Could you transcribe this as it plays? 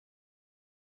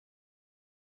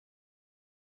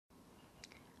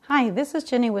Hi, this is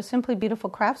Jenny with Simply Beautiful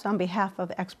Crafts on behalf of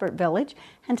Expert Village,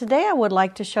 and today I would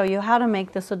like to show you how to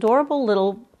make this adorable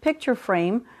little picture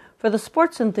frame for the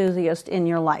sports enthusiast in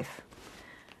your life.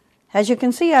 As you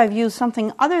can see, I've used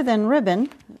something other than ribbon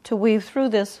to weave through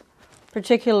this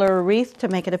particular wreath to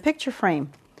make it a picture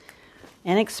frame.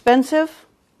 Inexpensive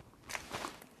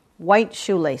white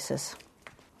shoelaces.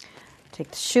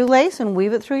 Take the shoelace and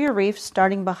weave it through your wreath,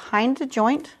 starting behind the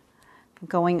joint,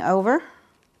 going over,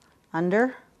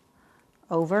 under,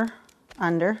 over,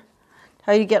 under,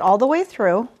 till you get all the way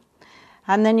through.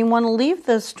 And then you want to leave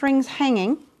the strings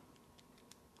hanging.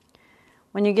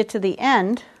 When you get to the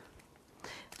end,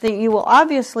 that you will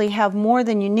obviously have more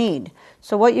than you need.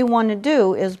 So what you want to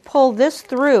do is pull this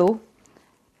through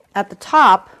at the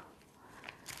top,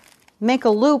 make a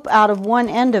loop out of one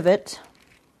end of it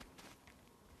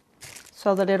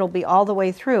so that it'll be all the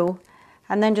way through,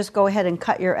 and then just go ahead and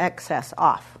cut your excess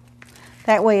off.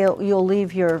 That way you'll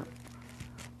leave your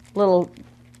little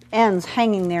ends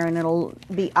hanging there and it'll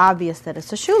be obvious that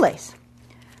it's a shoelace.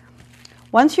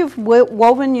 Once you've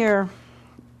woven your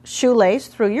shoelace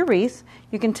through your wreath,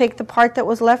 you can take the part that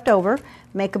was left over,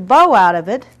 make a bow out of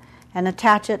it, and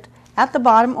attach it at the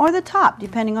bottom or the top,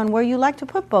 depending on where you like to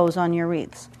put bows on your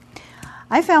wreaths.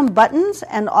 I found buttons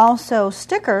and also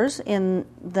stickers in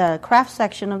the craft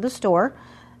section of the store,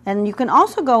 and you can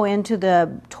also go into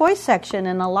the toy section,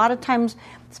 and a lot of times,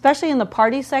 especially in the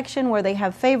party section where they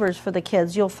have favors for the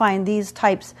kids, you'll find these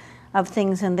types of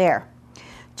things in there.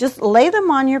 Just lay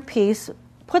them on your piece,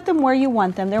 put them where you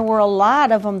want them. There were a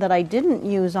lot of them that I didn't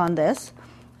use on this.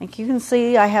 Like you can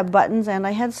see, I have buttons and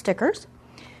I had stickers.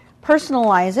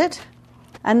 Personalize it,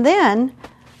 and then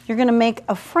you're going to make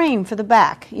a frame for the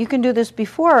back. You can do this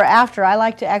before or after. I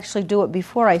like to actually do it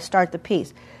before I start the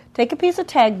piece. Take a piece of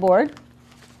tag board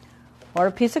or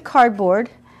a piece of cardboard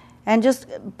and just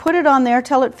put it on there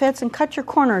till it fits, and cut your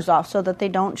corners off so that they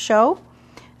don't show.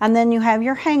 And then you have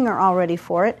your hanger all ready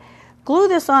for it. Glue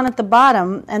this on at the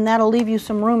bottom, and that'll leave you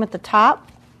some room at the top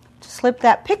to slip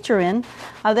that picture in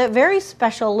of that very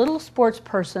special little sports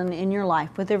person in your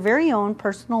life with their very own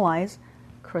personalized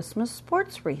Christmas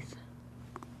sports wreath.